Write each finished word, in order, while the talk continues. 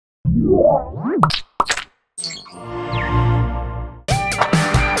One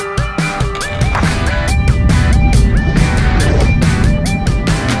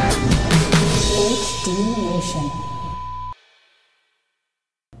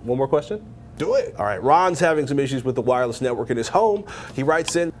more question? Do it. All right, Ron's having some issues with the wireless network in his home. He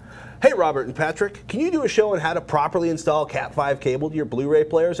writes in, "Hey Robert and Patrick, can you do a show on how to properly install Cat5 cable to your Blu-ray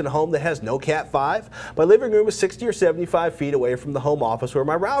players in a home that has no Cat5? My living room is 60 or 75 feet away from the home office where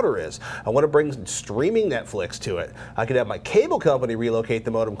my router is. I want to bring streaming Netflix to it. I could have my cable company relocate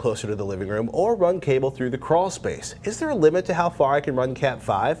the modem closer to the living room or run cable through the crawl space. Is there a limit to how far I can run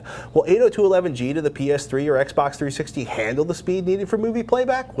Cat5? Will 802.11g to the PS3 or Xbox 360 handle the speed needed for movie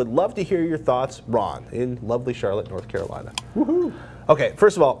playback? Would love to hear your thoughts, Ron, in lovely Charlotte, North Carolina." Woohoo! Okay,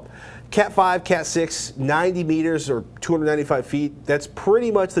 first of all, Cat5, Cat6, 90 meters or 295 feet, that's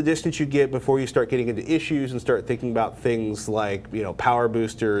pretty much the distance you get before you start getting into issues and start thinking about things like, you know, power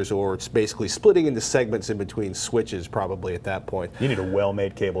boosters, or it's basically splitting into segments in between switches probably at that point. You need a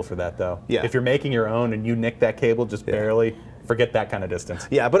well-made cable for that, though. Yeah. If you're making your own and you nick that cable just barely, forget that kind of distance.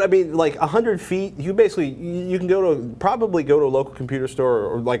 Yeah, but I mean, like 100 feet, you basically, you can probably go to a local computer store,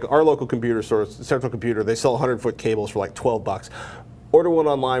 or like our local computer store, Central Computer, they sell 100-foot cables for like 12 bucks. Order one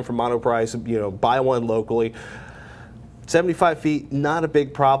online from Monoprice, you know, buy one locally. 75 feet, not a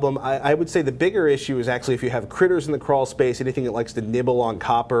big problem. I would say the bigger issue is actually if you have critters in the crawl space, anything that likes to nibble on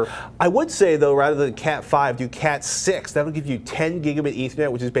copper. I would say, though, rather than Cat5, do Cat6. That'll give you 10 gigabit Ethernet,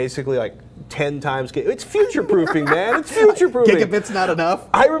 which is basically like 10 times. It's future-proofing, man. It's future-proofing. Gigabit's not enough?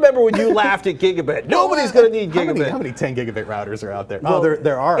 I remember when you laughed at gigabit. Nobody's going to need gigabit. How many 10 gigabit routers are out there? Well,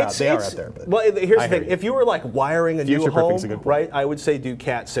 they are out there. But well, here's the thing. If you were like wiring a new home, right, I would say do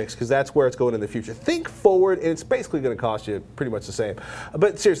Cat6, because that's where it's going in the future. Think forward, and it's basically going to cost you pretty much the same.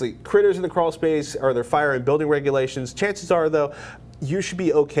 But seriously, critters in the crawl space, are there fire and building regulations? Chances are, though, you should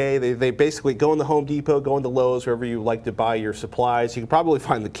be okay. They basically go in the Home Depot, go into Lowe's, wherever you like to buy your supplies. You can probably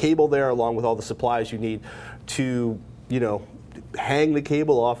find the cable there along with all the supplies you need to, you know, hang the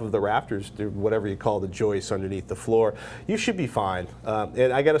cable off of the rafters to whatever you call the joists underneath the floor. You should be fine.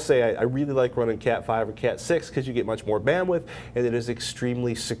 And I got to say, I really like running Cat5 or Cat6 because you get much more bandwidth, and it is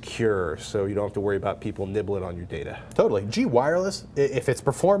extremely secure, so you don't have to worry about people nibbling on your data. Totally. G Wireless, if it's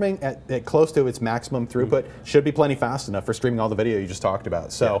performing at close to its maximum throughput, should be plenty fast enough for streaming all the video you just talked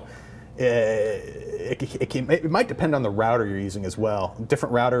about. So. Yeah. It might depend on the router you're using as well.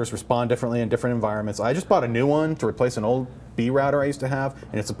 Different routers respond differently in different environments. I just bought a new one to replace an old B router I used to have,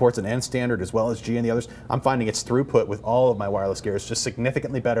 and it supports an N standard as well as G and the others. I'm finding its throughput with all of my wireless gear is just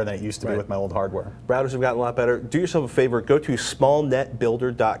significantly better than it used to be with my old hardware. Routers have gotten a lot better. Do yourself a favor, go to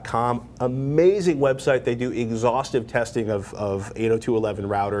smallnetbuilder.com. Amazing website. They do exhaustive testing of 802.11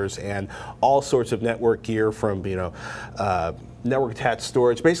 routers and all sorts of network gear from, you know, network attached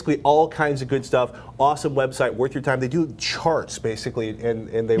storage, basically all kinds of good stuff. Awesome website, worth your time. They do charts basically,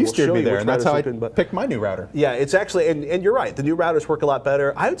 and they will show you there, which and that's how I good, picked my new router. Yeah, it's actually, and you're right, the new routers work a lot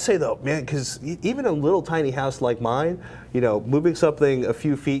better. I would say though, man, because even a little tiny house like mine, you know, moving something a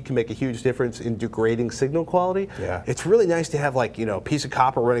few feet can make a huge difference in degrading signal quality. Yeah. It's really nice to have, like, you know, a piece of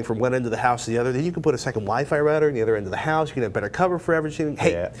copper running from one end of the house to the other. Then you can put a second Wi-Fi router in the other end of the house. You can have better cover for everything.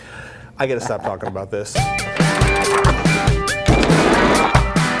 Hey, yeah. I got to stop talking about this.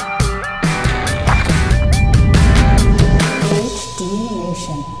 HD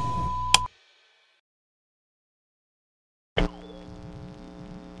Nation.